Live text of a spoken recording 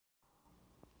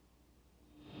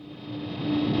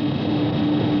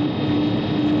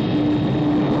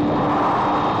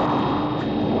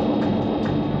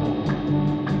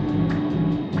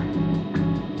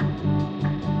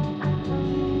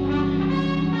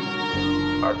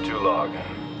Ark II log,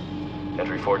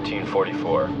 entry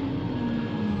 1444.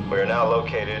 We are now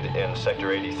located in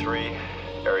Sector 83,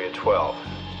 Area 12.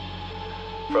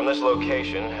 From this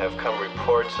location have come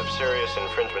reports of serious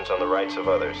infringements on the rights of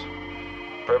others,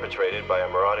 perpetrated by a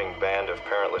marauding band of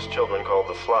parentless children called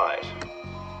the Flies.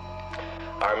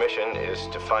 Our mission is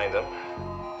to find them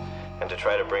and to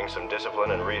try to bring some discipline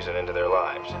and reason into their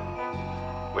lives.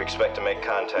 We expect to make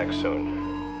contact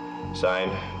soon.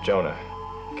 Signed, Jonah,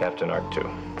 Captain Ark II.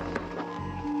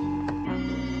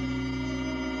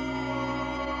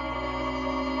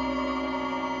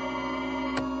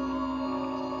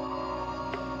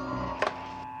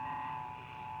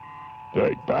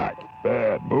 Take back.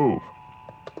 Bad move.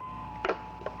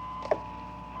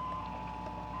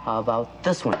 How about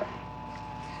this one?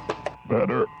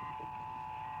 Better.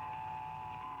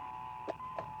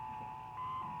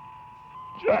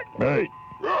 Checkmate.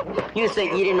 You said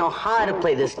you didn't know how to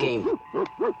play this game.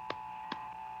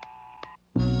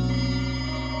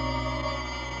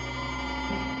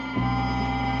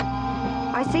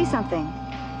 I see something.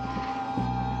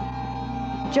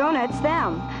 Jonah, it's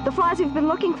them. The Flies we've been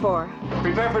looking for.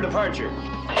 Prepare for departure.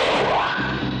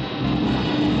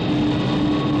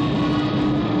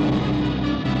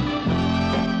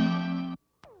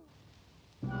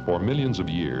 For millions of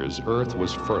years, Earth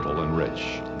was fertile and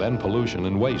rich. Then pollution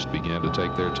and waste began to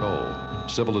take their toll.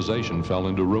 Civilization fell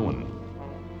into ruin.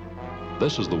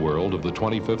 This is the world of the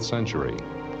 25th century.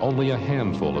 Only a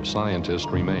handful of scientists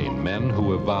remain, men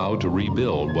who have vowed to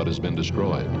rebuild what has been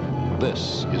destroyed.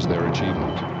 This is their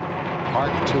achievement.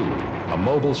 Ark II, a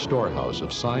mobile storehouse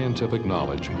of scientific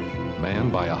knowledge,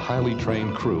 manned by a highly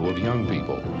trained crew of young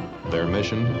people. Their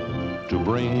mission? To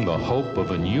bring the hope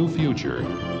of a new future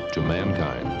to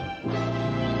mankind.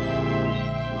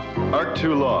 Ark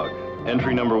II log,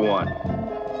 entry number 1.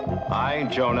 I,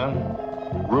 Jonah,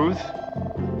 Ruth,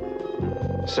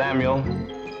 Samuel,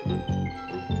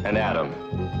 and Adam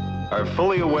are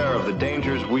fully aware of the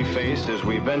dangers we face as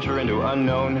we venture into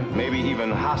unknown, maybe even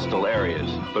hostile areas.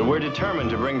 But we're determined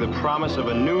to bring the promise of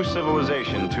a new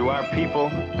civilization to our people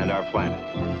and our planet.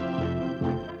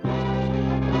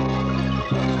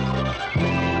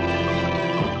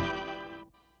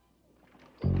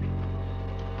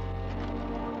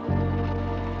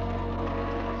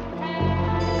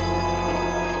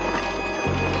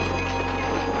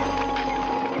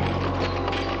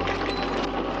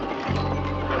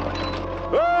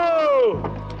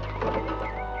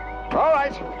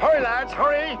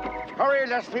 Hurry,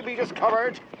 lest we be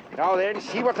discovered. Now then,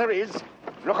 see what there is.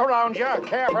 Look around you,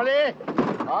 carefully.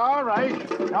 All right.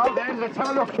 Now then, let's have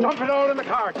a look. Dump it all in the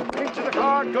cart. Into the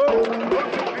cart, good. Good,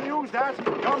 we can use that.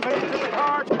 Dump it into the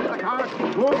cart. In the cart.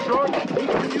 Good. We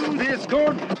can use this,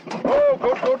 good. Oh,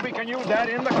 good, we can use that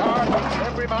in the cart.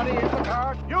 Everybody in the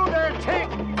cart. You there, Tick.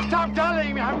 Stop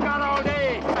dallying, we haven't got all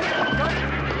day.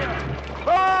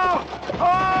 Oh,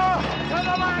 to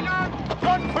the wagon.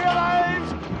 Run for your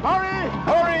lives.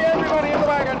 Hurry, everybody in the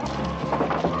wagon.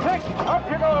 Tick, up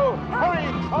you go. Hurry,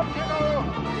 up you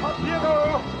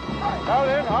go. Now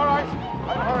then, all right.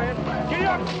 I'm hurrying. Giddy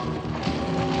up.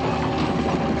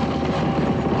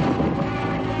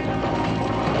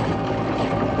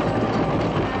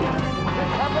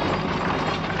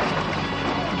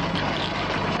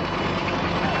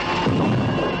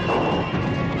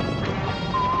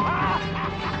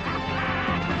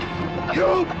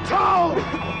 You toad!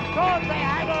 Don't they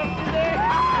hang us today?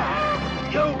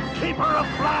 You keeper of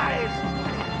flies!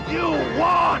 You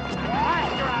want!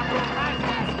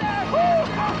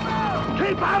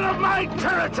 Keep out of my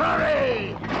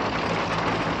territory!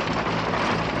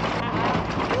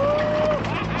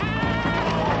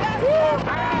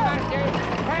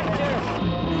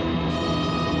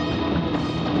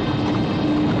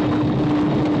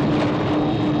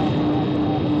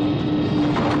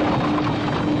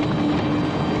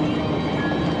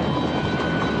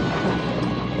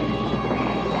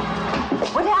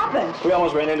 We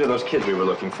almost ran into those kids we were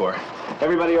looking for.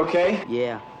 Everybody okay?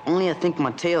 Yeah, only I think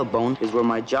my tailbone is where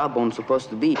my jawbone's supposed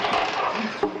to be.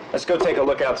 Let's go take a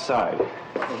look outside.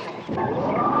 I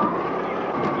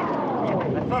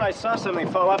thought I saw something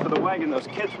fall off of the wagon those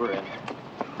kids were in.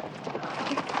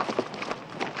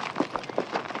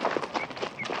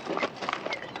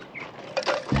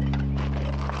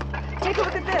 Take a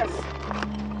look at this.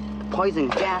 Poison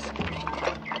gas.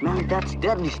 Man, that's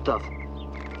deadly stuff.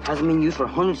 Hasn't been used for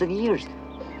hundreds of years.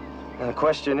 And the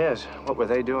question is, what were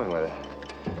they doing with it?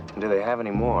 And do they have any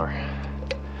more?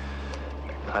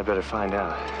 I'd better find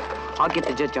out. I'll get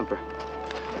the jet jumper.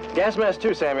 Gas mask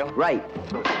too, Samuel. Right.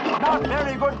 Not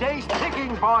very good days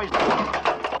ticking, boys.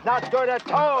 Not good at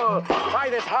all. Why,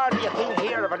 there's hardly a thing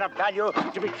here of enough value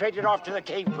to be traded off to the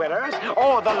cave dwellers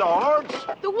or the lords.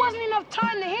 There wasn't enough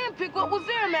time to handpick what was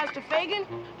there, Master Fagin.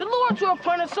 The lords were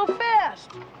upon us so fast.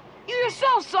 You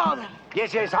yourself saw them.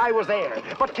 Yes, I was there.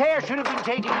 But care should have been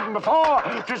taken even before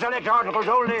to select articles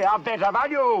only of better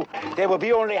value. There will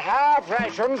be only half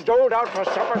rations doled out for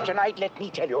supper tonight, let me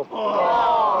tell you.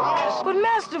 Oh. But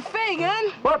Master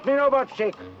Fagin... But me no buts,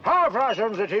 Dick. Half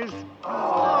rations it is.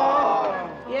 Oh.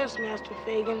 Yes, Master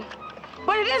Fagin.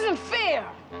 But it isn't fair.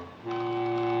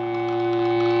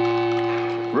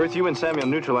 Ruth, you and Samuel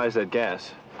neutralize that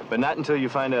gas, but not until you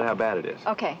find out how bad it is.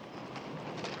 Okay.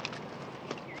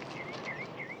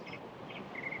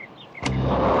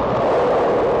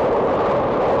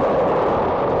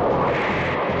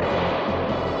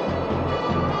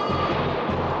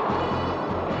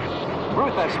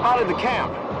 Ruth, I've spotted the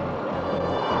camp.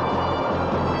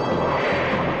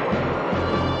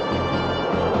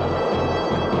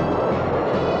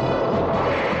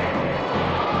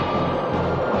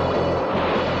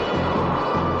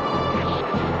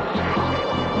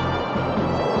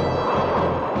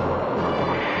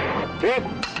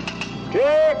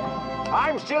 Dick,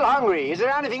 I'm still hungry. Is there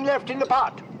anything left in the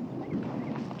pot?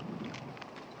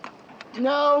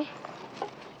 No.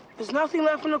 There's nothing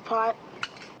left in the pot.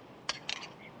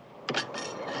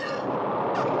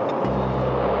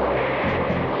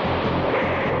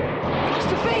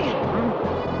 Master Fagin!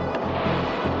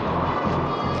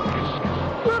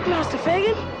 Look, Master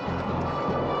Fagin!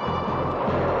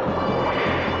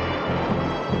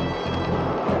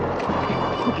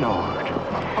 Good Lord,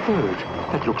 a bird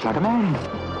that looks like a man.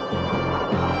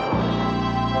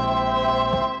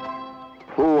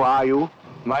 Who are you?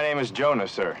 My name is Jonah,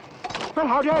 sir. Well,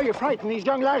 how dare you frighten these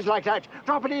young lads like that,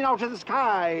 dropping in out of the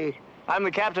sky? I'm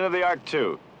the captain of the Ark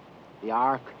II. The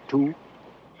Ark II?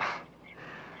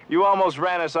 You almost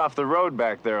ran us off the road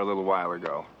back there a little while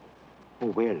ago. Oh,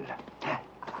 well,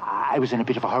 I was in a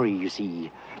bit of a hurry, you see.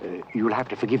 You'll have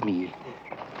to forgive me.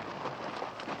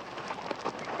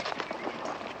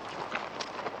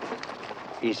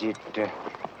 Is it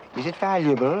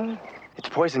valuable? It's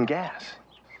poison gas.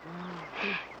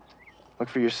 Look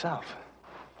for yourself.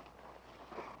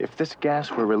 If this gas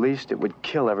were released, it would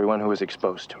kill everyone who was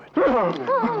exposed to it.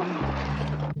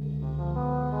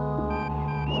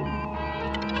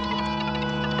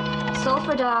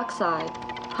 Sulfur dioxide,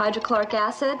 hydrochloric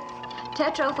acid,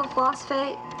 tetraethyl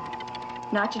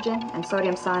nitrogen, and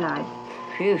sodium cyanide.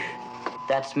 Phew,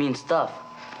 that's mean stuff.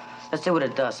 Let's see what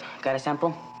it does. Got a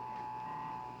sample?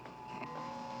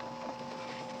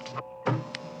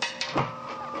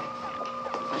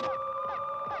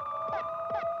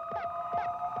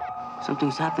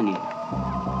 Something's happening.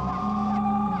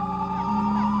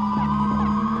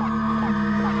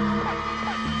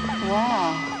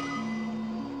 Wow.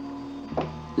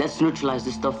 Let's neutralize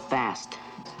this stuff fast.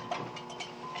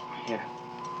 Here.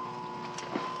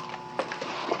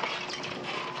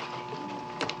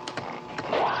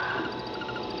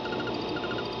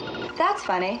 That's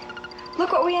funny.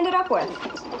 Look what we ended up with.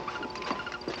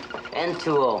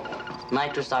 N2O,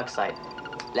 nitrous oxide,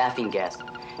 laughing gas.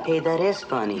 Hey, that is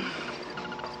funny.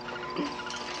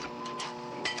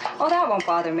 Oh, that won't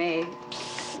bother me.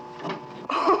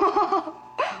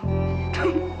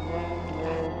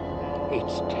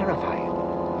 It's terrifying.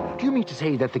 Do you mean to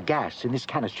say that the gas in this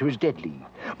canister is deadly?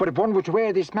 But if one were to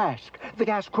wear this mask, the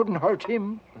gas couldn't hurt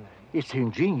him? It's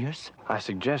ingenious. I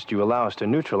suggest you allow us to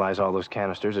neutralize all those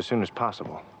canisters as soon as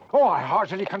possible. Oh, I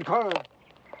heartily concur.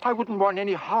 I wouldn't want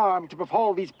any harm to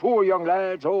befall these poor young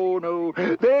lads. Oh, no.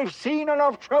 They've seen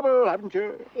enough trouble, haven't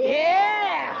you?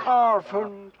 Yeah!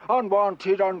 Orphaned,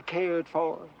 unwanted, uncared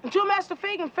for. Until Master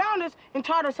Fagin found us and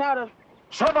taught us how to...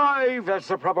 Survive, that's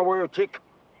the proper word, Chick.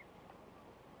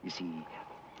 You see,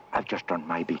 I've just done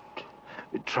my bit.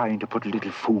 Trying to put a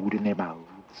little food in their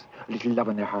mouths, a little love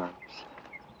in their hearts,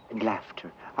 and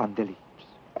laughter on their lips.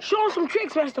 Show us some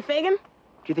tricks, Master Fagin.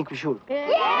 Do you think we should?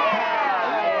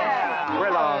 Yeah!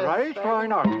 Well, all right, why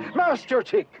not? Master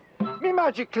Chick, me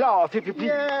magic cloth, if you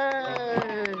please.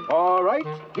 All right,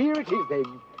 here it is then.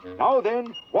 Now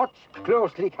then, watch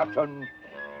closely, Captain.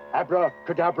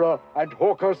 Abracadabra and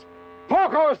hocus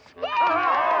pocus!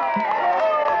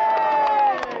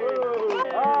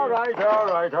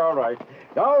 All right.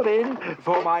 Now then,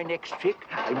 for my next trick,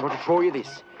 I'm going to show you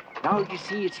this. Now you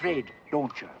see it's red,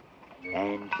 don't you?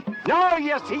 And now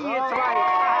you see it's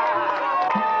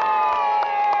white.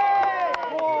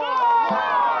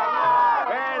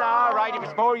 Well, all right, if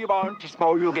it's more you want, it's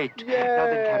more you'll get. Now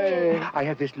then, Captain, I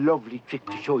have this lovely trick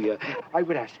to show you. I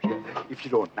would ask you, if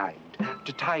you don't mind,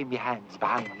 to tie me hands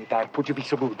behind me back. Would you be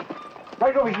so good?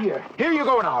 Right over here. Here you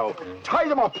go now. Tie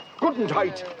them up, good and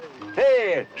tight.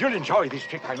 Hey, you'll enjoy this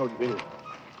trick, I know you will.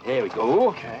 There we go.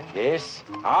 Okay. Yes.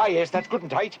 Ah, yes, that's good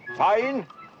and tight. Fine.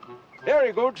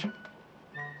 Very good.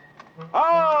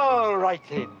 All right,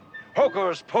 then.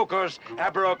 Hocus pocus,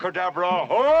 abracadabra. Oh,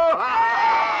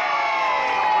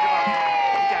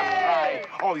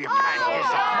 oh you can't miss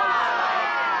it.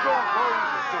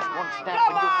 Just one snap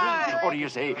and you're free. What do you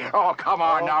say? Oh, come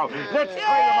on now. Let's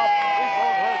tie them up. This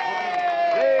won't hurt me.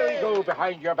 There we go,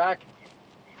 behind your back.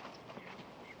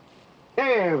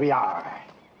 There we are.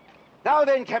 Now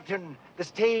then, Captain, the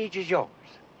stage is yours.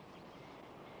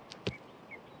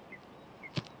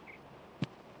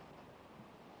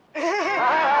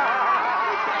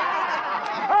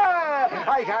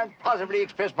 I can't possibly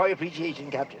express my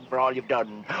appreciation, Captain, for all you've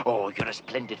done. Oh, you're a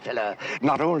splendid fella.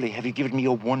 Not only have you given me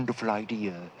a wonderful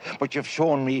idea, but you've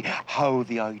shown me how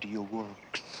the idea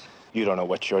works. You don't know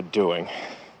what you're doing.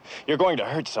 You're going to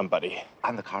hurt somebody.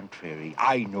 On the contrary,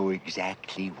 I know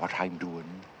exactly what I'm doing.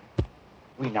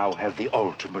 We now have the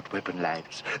ultimate weapon,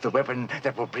 lads. The weapon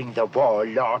that will bring the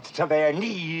warlords to their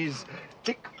knees.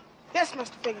 Tick. Yes,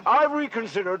 Mr. Fagan. I've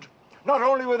reconsidered. Not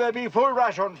only will there be full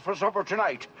rations for supper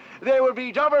tonight, there will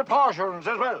be double portions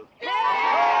as well. Yay! Oh,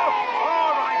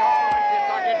 all right, let's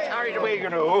not get carried away, you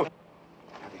know.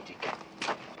 Now then, Dick,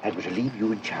 I was to leave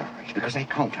you in charge because I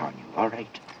count on you, all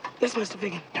right? Yes, Mr.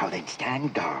 Fagan. Now then,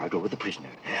 stand guard over the prisoner.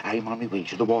 I'm on my way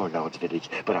to the warlord's village,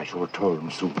 but I shall return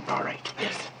soon, all right?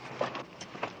 Yes.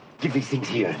 Give these things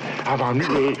here. I'm on my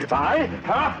way. Bye.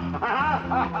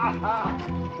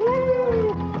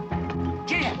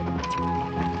 Cheers.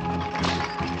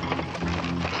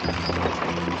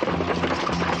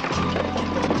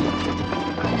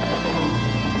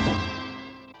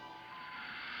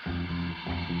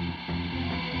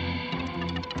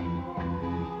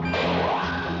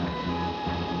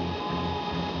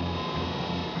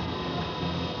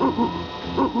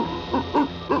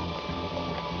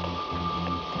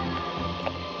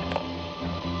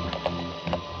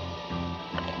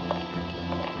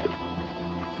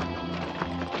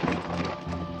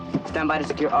 Stand by to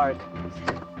secure Ark.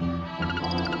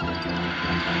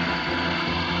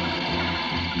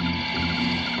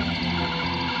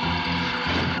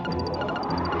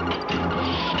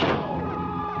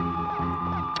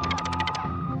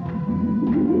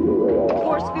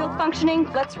 Force field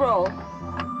functioning. Let's roll.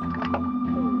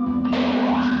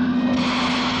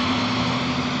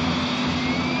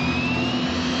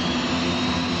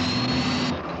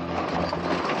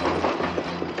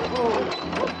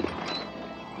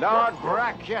 Lord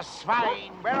Brack, you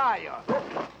swine, where are you?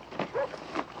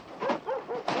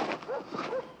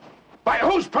 By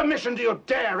whose permission do you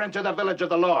dare enter the village of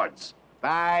the lords?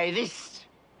 By this,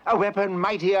 a weapon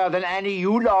mightier than any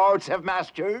you lords have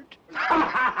mastered.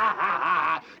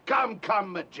 Come,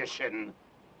 come, magician.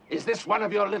 Is this one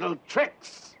of your little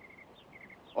tricks?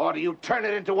 Or do you turn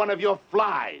it into one of your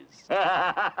flies?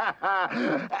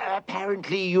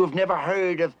 Apparently you've never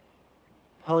heard of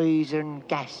poison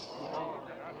gas.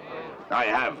 I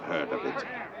have heard of it.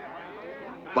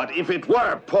 But if it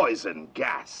were poison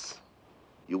gas,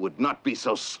 you would not be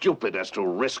so stupid as to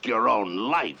risk your own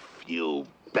life, you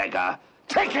beggar.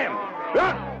 Take him!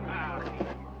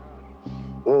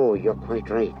 Oh, you're quite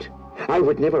right. I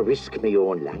would never risk my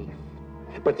own life.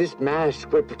 But this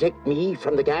mask will protect me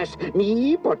from the gas.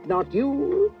 Me, but not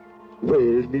you. Well,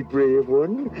 me brave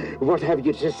one, what have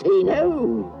you to say now?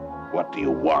 What do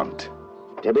you want?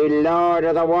 To be Lord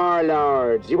of the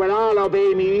Warlords. You will all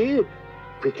obey me.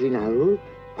 Quickly now,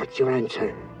 what's your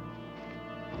answer?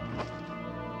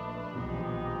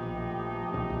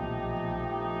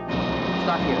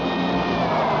 Stop here.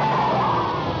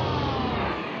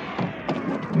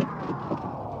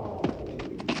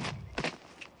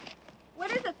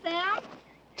 What is it, Sam?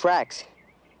 Tracks.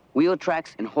 Wheel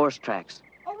tracks and horse tracks.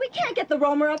 Oh, we can't get the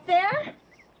roamer up there.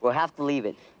 We'll have to leave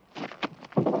it.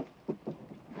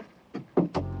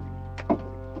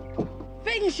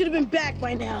 Fagan should have been back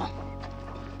by now.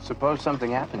 Suppose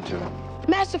something happened to him.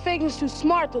 Master Fagan's too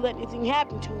smart to let anything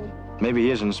happen to him. Maybe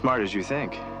he isn't as smart as you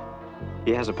think.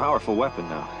 He has a powerful weapon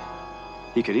now.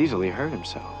 He could easily hurt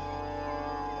himself.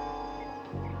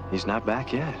 He's not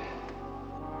back yet.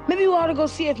 Maybe we ought to go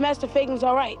see if Master Fagan's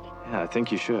all right. Yeah, I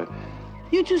think you should.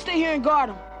 You two stay here and guard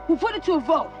him. We'll put it to a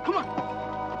vote. Come on.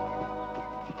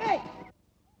 Hey!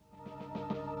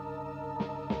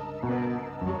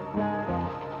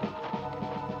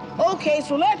 Okay,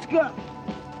 so let's go.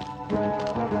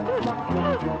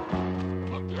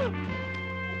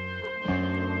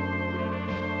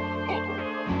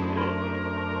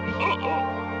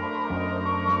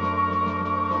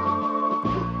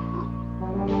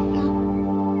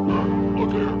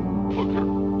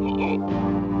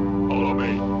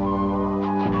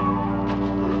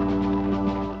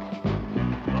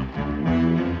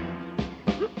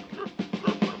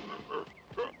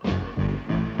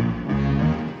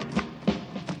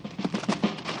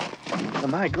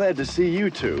 am I glad to see you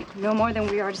two. No more than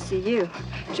we are to see you.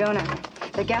 Jonah,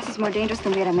 the gas is more dangerous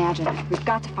than we had imagined. We've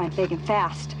got to find Fagin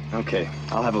fast. Okay,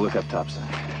 I'll have a look up topside.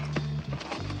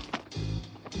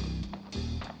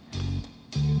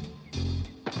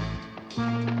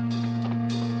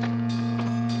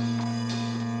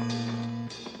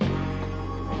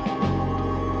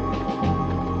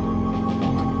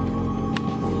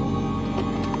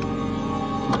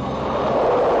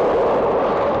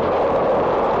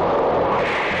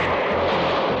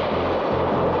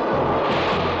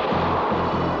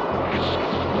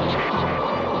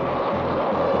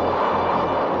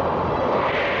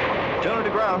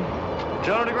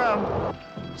 Jonah to ground.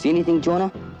 See anything,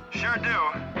 Jonah? Sure do.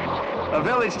 A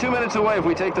village 2 minutes away if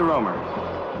we take the roamer.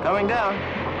 Coming down.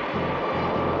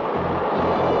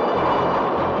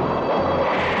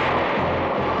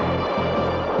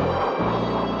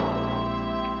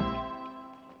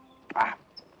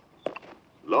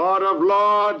 Lord of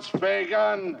Lords,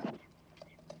 Fagin.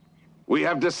 We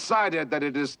have decided that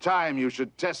it is time you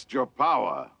should test your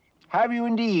power. Have you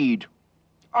indeed?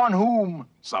 On whom?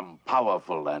 Some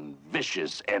powerful and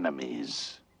vicious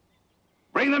enemies.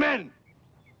 Bring them in!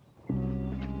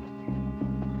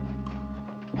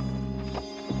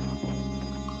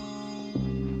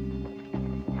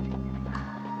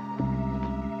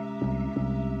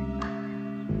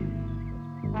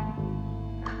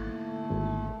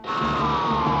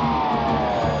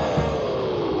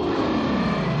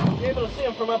 You're able to see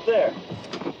them from up there.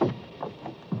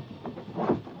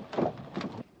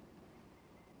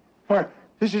 Why,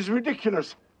 this is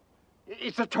ridiculous.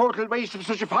 It's a total waste of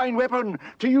such a fine weapon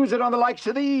to use it on the likes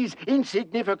of these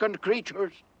insignificant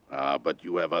creatures. Ah, but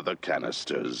you have other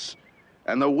canisters.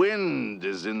 And the wind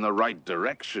is in the right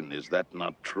direction. Is that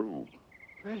not true?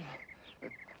 Well,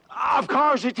 of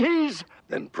course it is.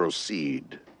 Then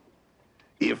proceed.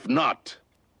 If not,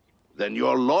 then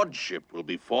your lordship will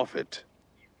be forfeit.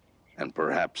 And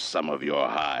perhaps some of your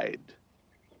hide.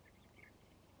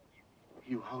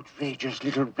 You outrageous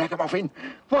little ragamuffin.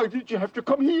 Why did you have to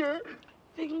come here?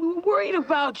 Fagin, we were worried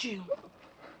about you.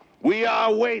 We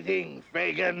are waiting,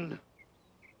 Fagin.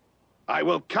 I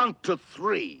will count to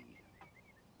 3.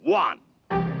 1.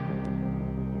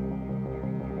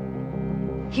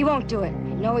 He won't do it.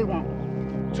 No, he won't.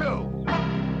 2.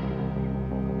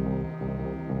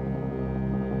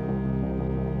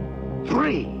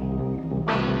 3.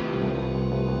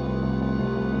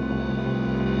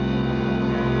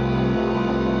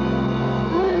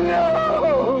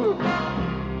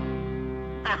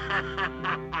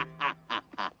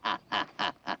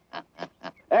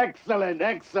 Excellent,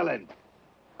 excellent.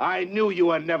 I knew you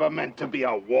were never meant to be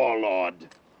a warlord.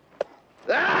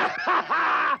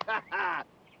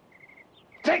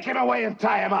 Take him away and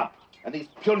tie him up. And these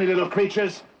puny little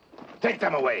creatures, take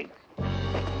them away.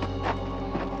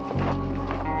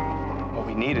 What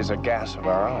we need is a gas of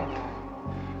our own.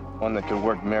 One that could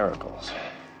work miracles.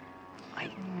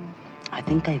 I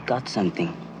think I've got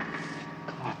something.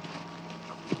 Come on.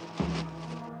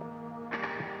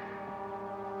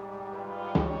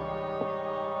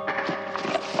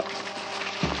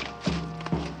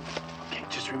 Okay,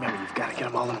 just remember, you've got to get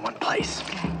them all in one place.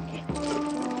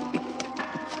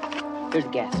 Here's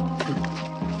the gas.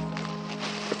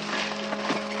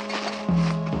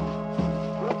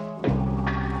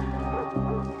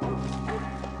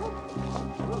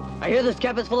 I hear this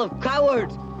camp is full of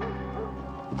cowards.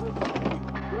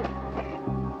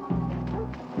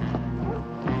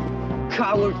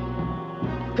 Cowards!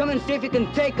 Come and see if you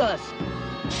can take us.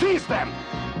 Seize them!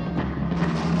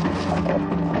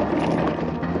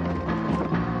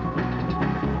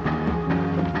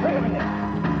 Wait a minute.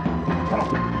 Come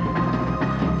on.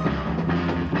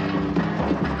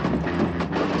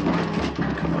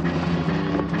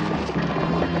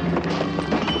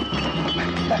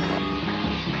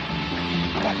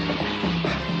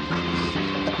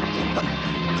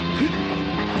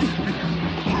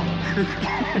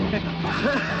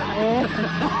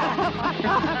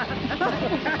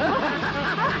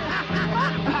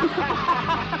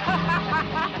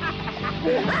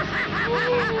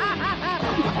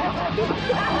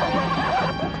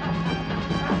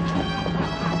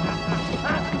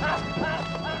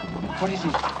 What is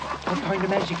it? What kind of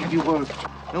magic have you worked?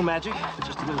 No magic,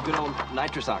 just a little good old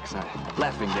nitrous oxide.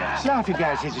 Laughing gas. Laughing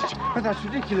gas, is it? But that's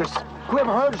ridiculous. Who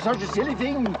ever heard of such a silly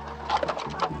thing?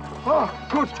 Oh,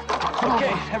 good. Come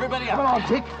Okay, on. everybody up. Come along,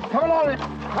 Dick. Come along.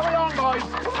 Come along, boys.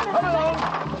 Come along.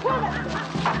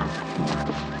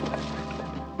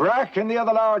 Brack and the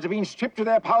other lords have been stripped of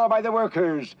their power by the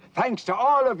workers, thanks to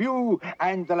all of you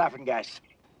and the laughing gas.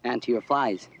 And to your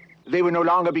flies. They will no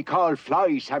longer be called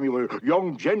flies, Samuel.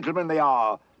 Young gentlemen they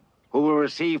are. who will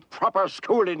receive proper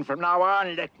schooling from now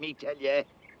on, let me tell you.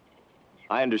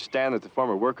 I understand that the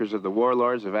former workers of the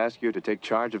warlords have asked you to take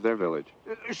charge of their village.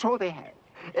 So they have.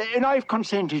 And I've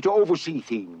consented to oversee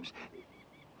things.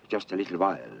 Just a little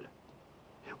while.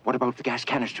 What about the gas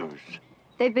canisters?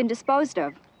 They've been disposed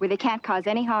of, where they can't cause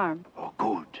any harm. Oh,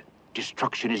 good.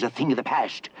 Destruction is a thing of the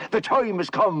past. The time has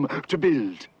come to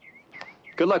build.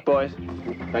 Good luck, boys.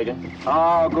 Megan.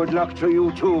 Ah, good luck to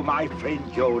you too, my friend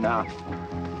Jonah.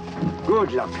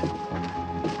 Good luck.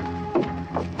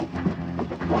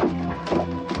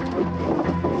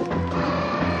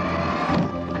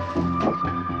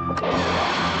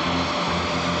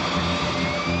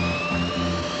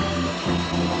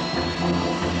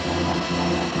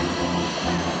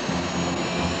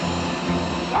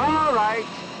 All right.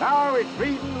 Now it's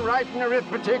reading, writing,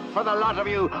 arithmetic for the lot of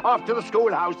you off to the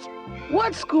schoolhouse.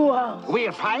 What schoolhouse?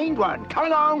 We'll find one. Come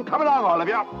along, all of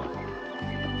you.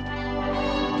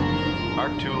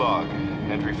 Ark II log,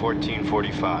 entry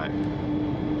 1445.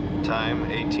 Time,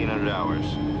 1800 hours.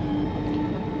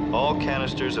 All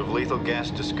canisters of lethal gas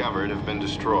discovered have been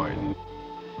destroyed.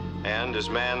 And as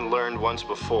man learned once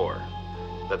before,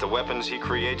 that the weapons he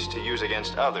creates to use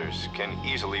against others can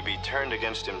easily be turned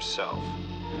against himself.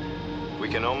 We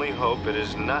can only hope it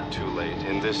is not too late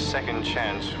in this second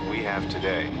chance we have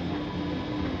today.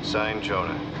 Signed,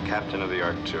 Jonah, captain of the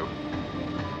Ark II.